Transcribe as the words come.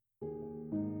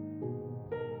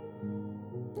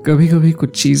कभी कभी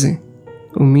कुछ चीज़ें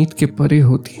उम्मीद के परे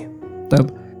होती हैं,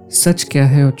 तब सच क्या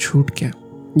है और झूठ क्या,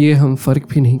 ये हम फर्क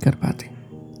भी नहीं कर पाते।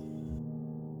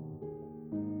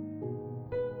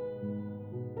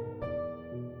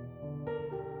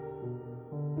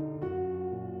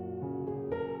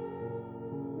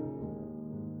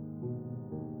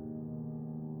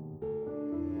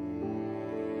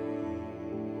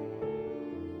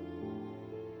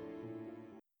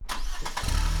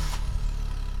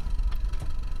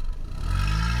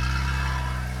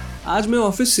 आज मैं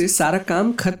ऑफिस से सारा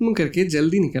काम खत्म करके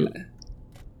जल्दी निकल आया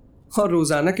और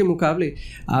रोजाना के मुकाबले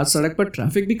आज सड़क पर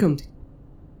ट्रैफिक भी कम थी।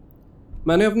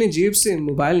 मैंने अपनी जेब से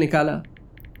मोबाइल निकाला।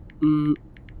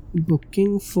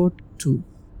 Booking for 2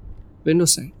 window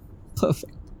side,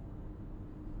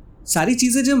 perfect. सारी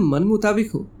चीजें जब मन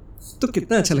मुताबिक हो तो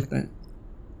कितना अच्छा लगता है।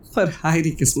 पर हाय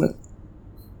री किस्मत,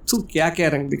 तू क्या क्या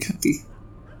रंग दिखाती।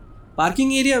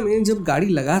 पार्किंग एरिया में जब गाड़ी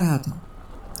लगा रहा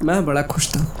था मैं बड़ा खुश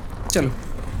था। चलो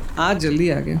आज जल्दी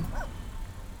आ गया।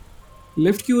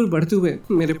 लिफ्ट की ओर बढ़ते हुए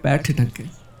मेरे पैर ठिठक गए।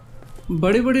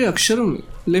 बड़े बड़े अक्षरों में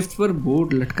लिफ्ट पर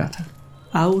बोर्ड लटका था,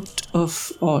 आउट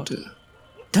ऑफ ऑर्डर।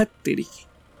 धत तेरी।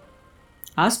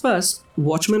 आसपास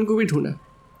वॉचमैन को भी ढूंढा।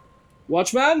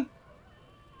 Watchman,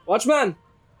 watchman.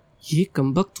 ये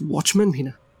कमबख्त वॉचमैन भी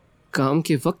ना, काम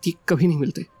के वक्त ये कभी नहीं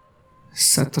मिलते।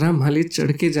 17 माले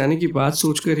चढ़ के जाने की बात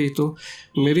सोचकर ही तो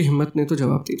मेरी हिम्मत ने तो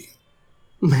जवाब दे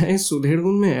दिया। मैं इस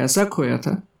सुधेड़बुन में ऐसा खोया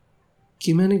था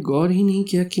कि मैंने गौर ही नहीं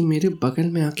किया कि मेरे बगल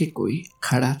में आके कोई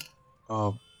खड़ा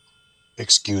था।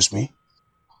 एक्सक्यूज मी,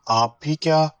 आप भी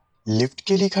क्या लिफ्ट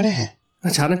के लिए खड़े हैं?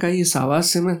 अचानक आई इस आवाज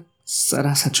से मैं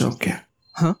जरा सा चौंक गया।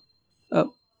 हाँ,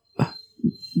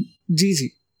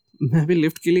 जी, मैं भी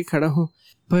लिफ्ट के लिए खड़ा हूँ,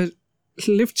 पर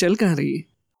लिफ्ट चल कहाँ रही है?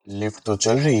 लिफ्ट तो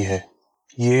चल रही है,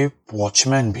 ये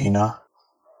वॉचमैन भी ना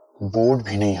बोर्ड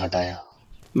भी नहीं हटाया।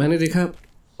 मैंने देखा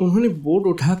उन्होंने बोर्ड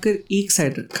उठाकर एक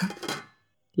साइड रखा,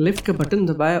 लिफ्ट का बटन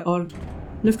दबाया और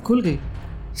लिफ्ट खुल गई।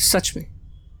 सच में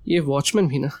ये वॉचमैन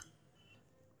भी ना।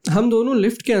 हम दोनों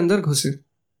लिफ्ट के अंदर घुसे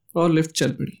और लिफ्ट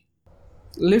चल पड़ी।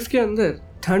 लिफ्ट के अंदर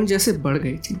ठंड जैसे बढ़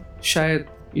गई थी, शायद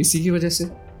इसी की वजह से।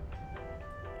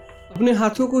 अपने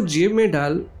हाथों को जेब में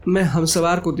डाल मैं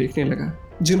हमसवार को देखने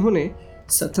लगा, जिन्होंने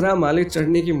 17 माले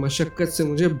चढ़ने की मशक्कत से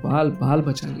मुझे बाल बाल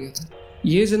बचा लिया था।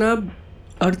 ये जनाब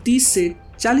 38 से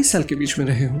 40 साल के बीच में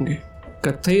रहे होंगे।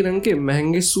 कत्थई रंग के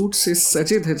महंगे सूट से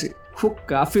सजे धजे वो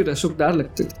काफी रसूखदार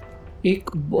लगते थे। एक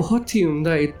बहुत ही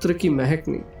उम्दा इत्र की महक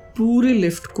ने पूरे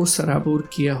लिफ्ट को सराबोर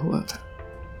किया हुआ था।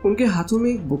 उनके हाथों में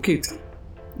एक बुके थी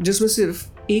जिसमें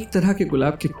सिर्फ एक तरह के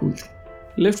गुलाब के फूल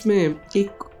थे। लिफ्ट में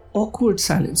एक ऑकवर्ड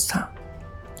साइलेंस था।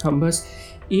 हम बस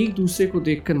एक दूसरे को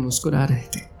देखकर मुस्कुरा रहे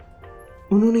थे।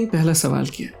 उन्होंने ही पहला सवाल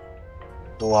किया,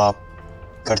 तो आप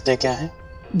करते क्या हैं?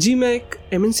 जी, मैं एक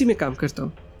एमएनसी में काम करता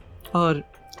हूँ। और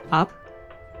आप?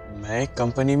 मैं एक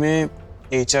कंपनी में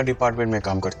HR डिपार्टमेंट में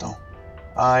काम करता हूँ।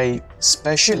 आई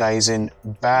specialise in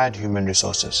bad human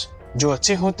resources. जो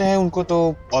अच्छे होते हैं उनको तो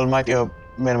ऑलमाइटी,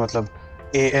 मेरा मतलब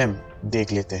AM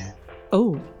देख लेते हैं।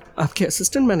 ओह, आपके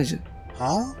असिस्टेंट मैनेजर?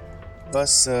 हाँ,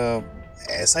 बस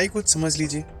ऐसा ही कुछ समझ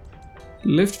लीजिए।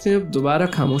 लिफ्ट में अब दोबारा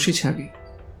खामोशी छा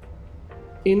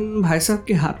गई। इन भाई साहब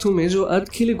के हाथों में जो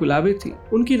अर्धखिली गुलाबें थी,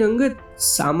 उनकी रंगत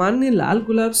सामान्य लाल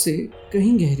गुलाब से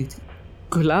कहीं गहरी थी।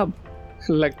 गुलाब?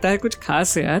 लगता है कुछ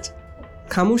खास है आज।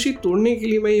 खामोशी तोड़ने के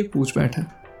लिए मैं ये पूछ बैठा।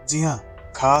 जी हाँ,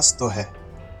 खास तो है।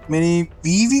 मेरी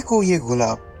बीवी को ये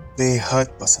गुलाब बेहद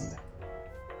पसंद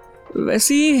है।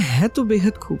 वैसे ये है तो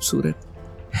बेहद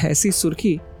खूबसूरत। ऐसी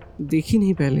सुर्खी देखी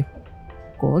नहीं पहले।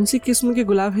 कौन सी किस्म के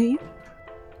गुलाब हैं ये?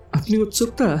 अपनी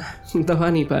उत्सुकता दबा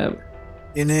नहीं पाया।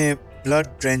 इन्हें ब्लड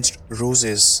ड्रेंच्ड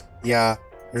रोजेस या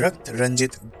रक्त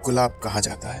रंजित गुलाब कहा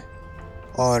जाता है।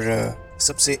 और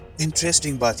सबसे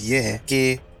इंटरेस्टिंग बात यह है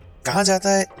कि कहा जाता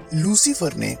है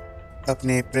लूसीफर ने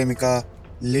अपने प्रेमिका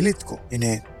लिलित को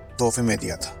इन्हें तोहफे में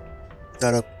दिया था।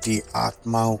 तड़पती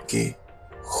आत्माओं के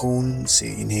खून से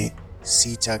इन्हें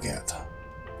सींचा गया था,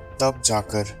 तब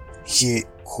जाकर ये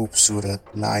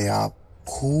खूबसूरत नायाब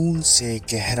खून से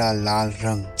गहरा लाल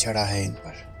रंग चढ़ा है इन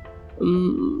पर।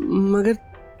 मगर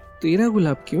 13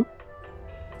 गुलाब क्यों?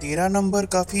 13 नंबर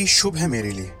काफी शुभ है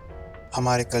मेरे लिए।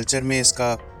 हमारे कल्चर में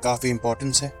इसका काफी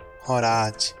इम्पोर्टेंस है। और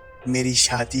आज मेरी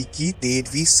शादी की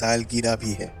 13वीं सालगिरह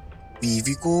भी है।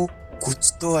 बीवी को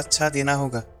कुछ तो अच्छा देना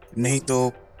होगा, नहीं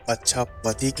तो अच्छा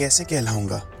पति कैसे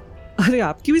कहलाऊंगा। अरे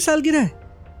आपकी भी सालगिरह है?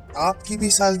 आपकी भी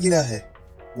सालगिरह है।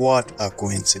 What a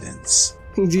coincidence।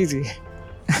 Ji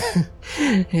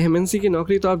MNC की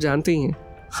नौकरी तो आप जानते ही हैं,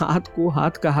 हाथ को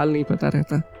हाथ का हाल नहीं पता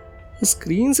रहता।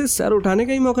 स्क्रीन से सर उठाने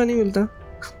का ही मौका नहीं मिलता,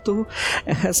 तो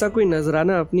ऐसा कोई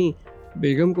नजराना अपनी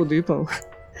बेगम को दे पाऊँ।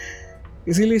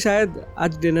 इसीलिए शायद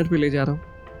आज डिनर पे ले जा रहा हूँ।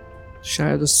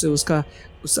 शायद उससे उसका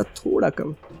गुस्सा थोड़ा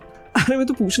कम। अरे मैं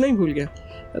तो पूछना ही भूल गया,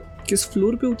 किस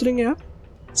फ्लोर पे उतरेंगे आप?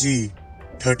 जी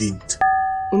 13th।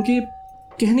 उनके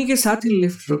कहने के साथ ही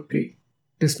लिफ्ट रुक गई।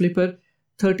 डिस्प्ले पर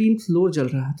 13 फ्लोर जल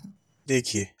रहा था।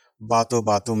 देखिए, बातों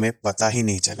बातों में पता ही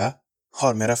नहीं चला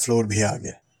और मेरा फ्लोर भी आ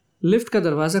गया। लिफ्ट का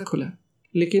दरवाजा खुला,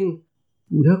 लेकिन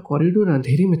पूरा कॉरिडोर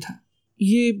अंधेरे में था।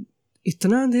 ये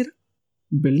इतना अंधेरा,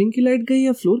 बिल्डिंग की लाइट गई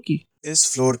या फ्लोर की?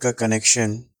 इस फ्लोर का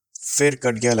कनेक्शन फिर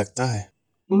कट गया लगता है।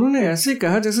 उन्होंने ऐसे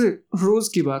कहा जैसे रोज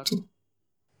की बात हो।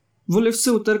 वो लिफ्ट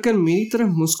से उतरकर मेरी तरफ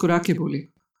मुस्कुरा के बोले,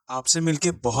 आपसे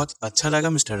मिलके बहुत अच्छा लगा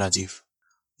मिस्टर राजीव।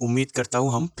 उम्मीद करता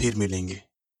हूँ हम फिर मिलेंगे।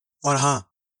 और हाँ,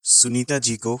 सुनीता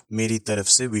जी को मेरी तरफ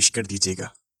से विश कर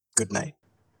दीजिएगा। Good night.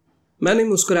 मैंने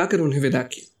मुस्कुरा कर उन्हें विदा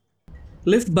की।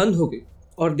 लिफ्ट बंद हो गई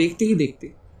और देखते ही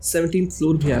देखते 17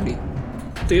 फ्लोर भी आ गई।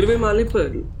 13वें माले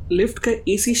पर लिफ्ट का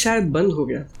एसी शायद बंद हो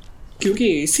गया, क्योंकि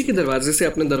एसी के दरवाजे से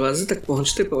अपने दरवाजे तक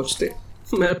पहुंचते पहुंचते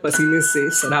मैं पसीने से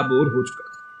सराबोर हो चुका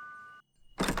था।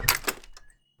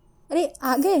 अरे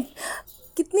आ गए?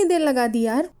 कितनी देर लगा दी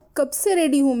यार, कब से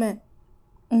रेडी हूँ मैं।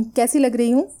 कैसी लग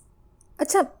रही हूँ?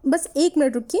 अच्छा बस 1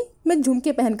 मिनट रुकिए, मैं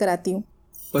झुमके पहन कर आती हूँ।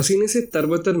 पसीने से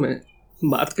तरबतर में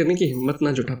बात करने की हिम्मत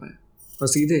ना जुटा पाया और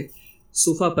सीधे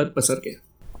सोफा पर पसर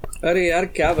गया। अरे यार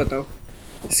क्या बताओ,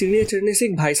 सीढ़ियाँ चढ़ने से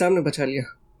एक भाई साहब ने बचा लिया,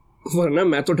 वरना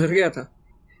मैं तो डर गया था।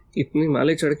 इतने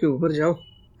माले चढ़ के ऊपर जाऊं।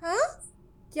 हाँ?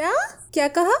 क्या क्या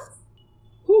कहा?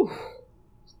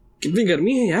 कितनी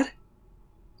गर्मी है यार,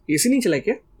 एसी नहीं चला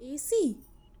क्या?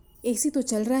 एसी तो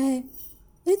चल रहा है।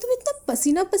 अरे तुम इतना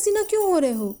पसीना पसीना क्यों हो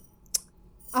रहे हो?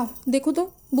 आओ देखो तो,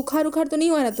 बुखार उखार तो नहीं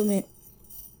हो रहा तुम्हें?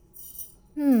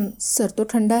 सर तो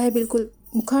ठंडा है बिल्कुल,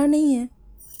 बुखार नहीं है,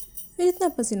 फिर इतना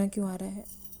पसीना क्यों आ रहा है?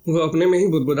 वो अपने में ही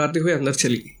बुदबुदाते हुए अंदर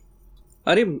चली गई।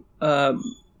 अरे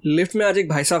लिफ्ट में आज एक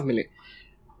भाई साहब मिले,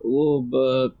 वो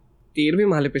 13वें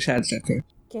माले पे शायद रहते हैं।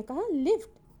 क्या कहा? लिफ्ट?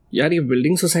 यार ये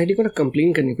बिल्डिंग सोसाइटी को ना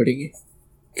कंप्लेन करनी पड़ेगी।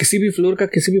 किसी भी फ्लोर का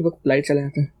किसी भी वक्त लाइट चला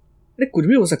जाता है। अरे कुछ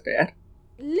भी हो सकता है यार।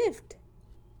 लिफ्ट?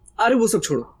 अरे वो सब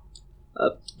छोड़ो,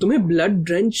 तुम्हें ब्लड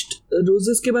ड्रेंच्ड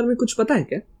रोजेस के बारे में कुछ पता है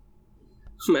क्या?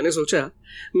 मैंने सोचा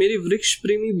मेरी वृक्ष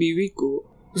प्रेमी बीवी को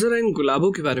जरा इन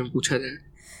गुलाबों के बारे में पूछा जाए।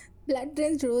 ब्लड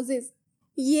ड्रेंच्ड रोजेस,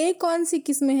 ये कौन सी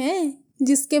किस्में हैं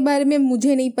जिसके बारे में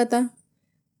मुझे नहीं पता?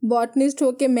 बॉटनिस्ट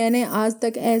होके मैंने आज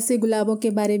तक ऐसे गुलाबों के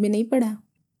बारे में नहीं पढ़ा।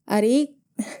 अरे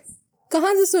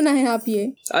कहाँ से सुना है आप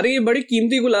ये? अरे ये बड़ी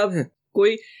कीमती गुलाब है,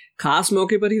 कोई खास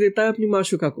मौके पर ही देता है अपनी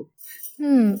माशुका को।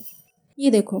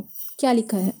 ये देखो क्या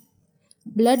लिखा है,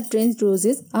 blood drenched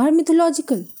roses are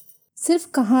mythological. सिर्फ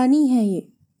कहानी है ये,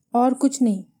 और कुछ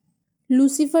नहीं।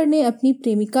 लूसीफर ने अपनी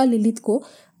प्रेमिका लिलिथ को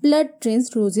ब्लड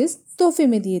ड्रेंच्ड रोजेस तोहफे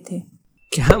में दिए थे।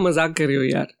 क्या मजाक कर रही हो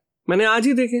यार, मैंने आज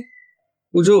ही देखे।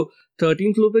 वो जो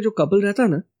 13 फ्लोर पे जो कपल रहता है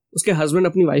ना, उसके हस्बैंड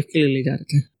अपनी वाइफ के लिए ले जा रहे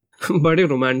थे। बड़े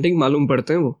रोमांटिक मालूम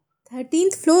पड़ते हैं वो।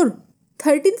 13th floor?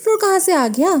 13th फ्लोर कहाँ से आ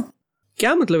गया?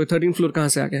 क्या मतलब है 13 फ्लोर कहाँ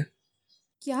से आ गया?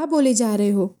 क्या बोले जा रहे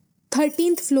हो?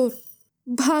 13th floor?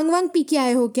 भांग वांग पी के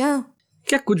आए हो क्या?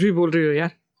 क्या कुछ भी बोल रही हो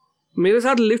यार। मेरे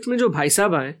साथ लिफ्ट में जो भाई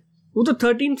साहब आए वो तो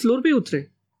 13 फ्लोर पे उतरे।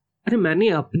 अरे मैंने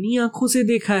अपनी आंखों से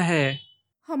देखा है।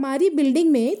 हमारी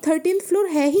बिल्डिंग में 13th फ्लोर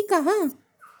है ही कहाँ?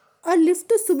 और लिफ्ट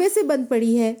तो सुबह से बंद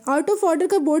पड़ी है। आउट ऑफ ऑर्डर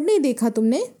का बोर्ड नहीं देखा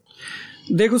तुमने?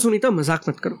 देखो सुनीता, मजाक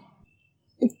मत करो,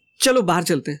 चलो बाहर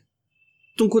चलते हैं।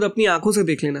 तुम खुद अपनी आंखों से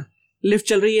देख लेना, लिफ्ट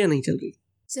चल रही है या नहीं चल रही।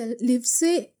 चल लिफ्ट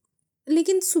से,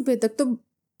 लेकिन सुबह तक तो,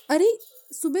 अरे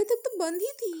सुबह तक तो बंद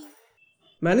ही थी।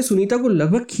 मैंने सुनीता को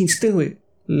लगभग खींचते हुए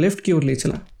लिफ्ट की ओर ले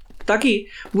चला ताकि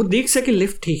वो देख सके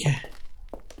लिफ्ट ठीक है,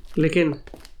 लेकिन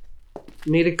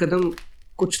मेरे कदम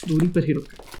कुछ दूरी पर ही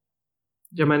रुके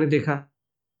जब मैंने देखा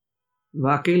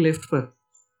वाकई लिफ्ट पर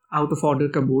आउट ऑफ ऑर्डर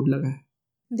का बोर्ड लगा है।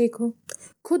 देखो,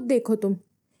 खुद देखो तुम,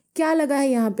 क्या लगा है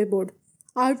यहाँ पे बोर्ड?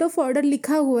 आउट ऑफ ऑर्डर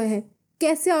लिखा हुआ है।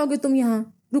 कैसे आओगे तुम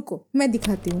यहाँ? रुको मैं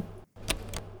दिखाती हूँ।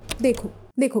 देखो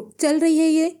देखो, चल रही है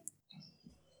ये।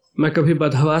 मैं कभी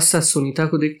बदहवास सा सुनीता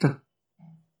को देखता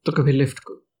तो कभी लिफ्ट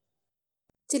को।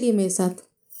 चलिए मेरे साथ,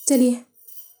 चलिए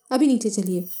अभी नीचे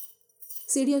चलिए,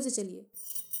 सीढ़ियों से चलिए।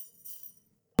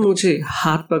 मुझे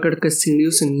हाथ पकड़कर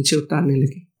सीढ़ियों से नीचे उतारने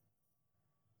लगी।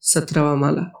 17वां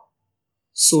माला,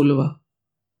 16वां,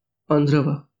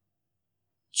 15वां,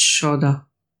 14,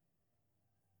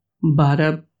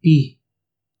 12B,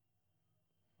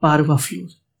 12वां फ्लोर।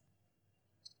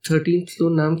 13th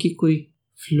फ्लोर नाम की कोई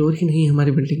फ्लोर ही नहीं है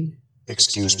हमारी बिल्डिंग में।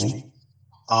 एक्सक्यूज मी,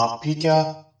 आप भी क्या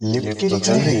लिफ्ट के लिए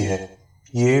चल रही है?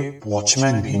 ये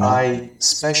वॉचमैन भी ना। आई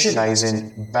specialise in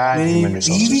bad human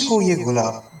resources. बीवी को ये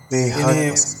गुलाब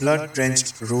इन्हें ब्लड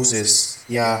ड्रेंच्ड रोजेस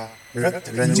या रक्त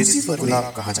रंजित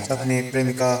गुलाब कहा जाता है। अपने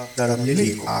प्रेमिका तड़प लिली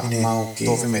को आत्माओं के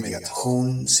तोहफे में दिया था।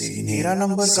 खून से मेरा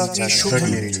नंबर काफी शुभ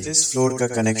है। इस फ्लोर का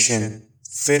कनेक्शन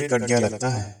फिर कट गया लगता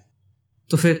है।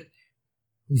 तो फिर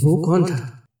वो कौन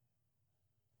था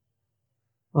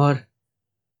और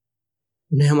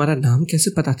उन्हें हमारा नाम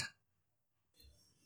कैसे पता था?